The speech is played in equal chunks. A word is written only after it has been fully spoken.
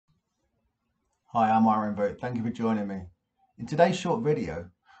Hi, I'm Vooght. Thank you for joining me. In today's short video,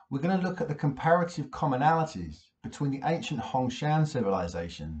 we're going to look at the comparative commonalities between the ancient Hongshan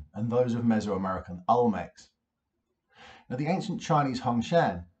civilization and those of Mesoamerican Olmecs. Now, the ancient Chinese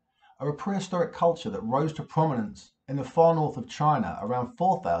Hongshan are a prehistoric culture that rose to prominence in the far north of China around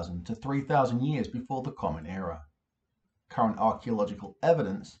 4,000 to 3,000 years before the Common Era. Current archaeological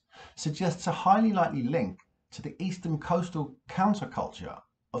evidence suggests a highly likely link to the eastern coastal counterculture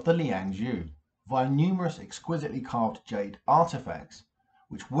of the Liangzhu via numerous exquisitely carved jade artefacts,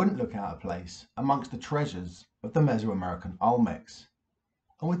 which wouldn't look out of place amongst the treasures of the Mesoamerican Olmecs,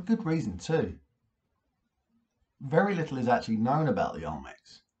 and with good reason too. Very little is actually known about the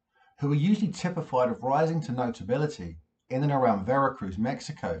Olmecs, who are usually typified of rising to notability in and around Veracruz,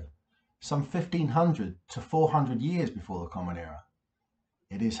 Mexico, some 1500 to 400 years before the Common Era.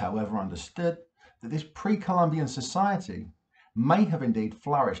 It is, however, understood that this pre-Columbian society may have indeed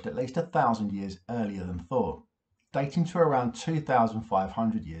flourished at least 1,000 years earlier than thought, dating to around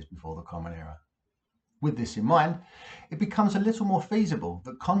 2,500 years before the Common Era. With this in mind, it becomes a little more feasible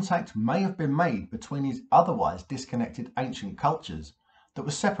that contact may have been made between these otherwise disconnected ancient cultures that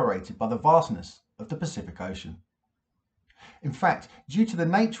were separated by the vastness of the Pacific Ocean. In fact, due to the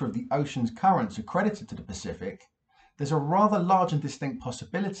nature of the ocean's currents accredited to the Pacific, there's a rather large and distinct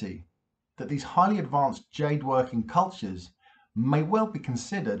possibility that these highly advanced jade working cultures may well be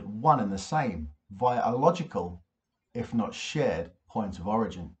considered one and the same via a logical, if not shared, point of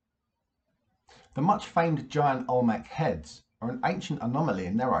origin. The much famed giant Olmec Heads are an ancient anomaly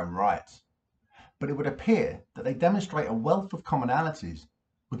in their own right, but it would appear that they demonstrate a wealth of commonalities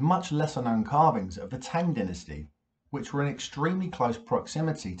with much lesser known carvings of the Tang dynasty, which were in extremely close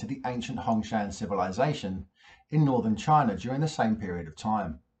proximity to the ancient Hongshan civilization in northern China during the same period of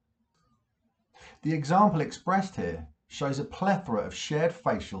time. The example expressed here shows a plethora of shared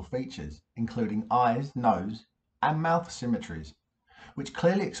facial features, including eyes, nose, and mouth symmetries, which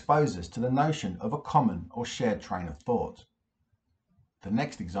clearly expose us to the notion of a common or shared train of thought. The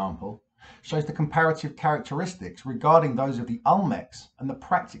next example shows the comparative characteristics regarding those of the Olmecs and the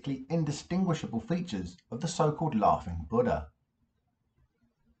practically indistinguishable features of the so-called laughing Buddha.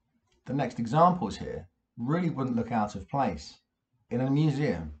 The next examples here really wouldn't look out of place in a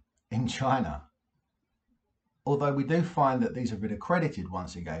museum in China, although we do find that these have been accredited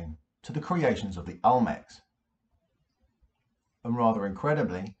once again to the creations of the Olmecs. And rather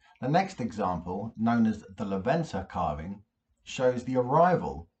incredibly, the next example, known as the Leventa carving, shows the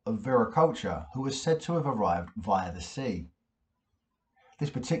arrival of Viracocha, who was said to have arrived via the sea. This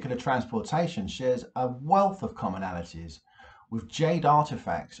particular transportation shares a wealth of commonalities with jade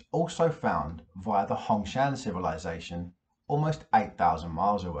artifacts also found via the Hongshan civilization almost 8,000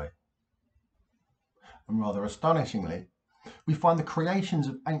 miles away. And rather astonishingly, we find the creations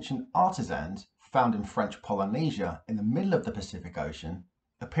of ancient artisans found in French Polynesia in the middle of the Pacific Ocean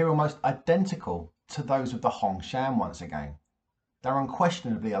appear almost identical to those of the Hongshan once again. They're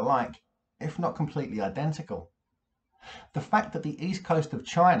unquestionably alike, if not completely identical. The fact that the east coast of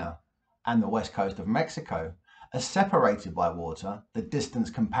China and the west coast of Mexico are separated by water, the distance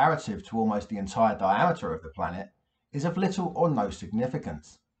comparative to almost the entire diameter of the planet, is of little or no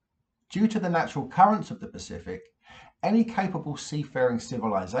significance. Due to the natural currents of the Pacific, any capable seafaring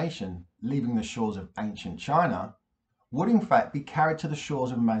civilization leaving the shores of ancient China would in fact be carried to the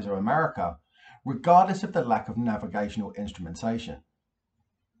shores of Mesoamerica, regardless of the lack of navigational instrumentation.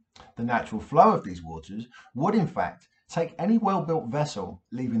 The natural flow of these waters would in fact take any well-built vessel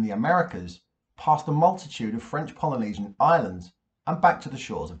leaving the Americas past a multitude of French Polynesian islands and back to the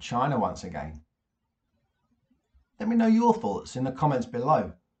shores of China once again. Let me know your thoughts in the comments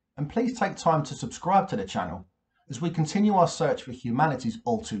below, and please take time to subscribe to the channel as we continue our search for humanity's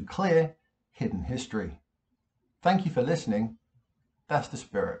all too clear hidden history. Thank you for listening. That's the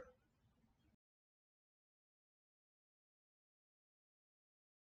spirit.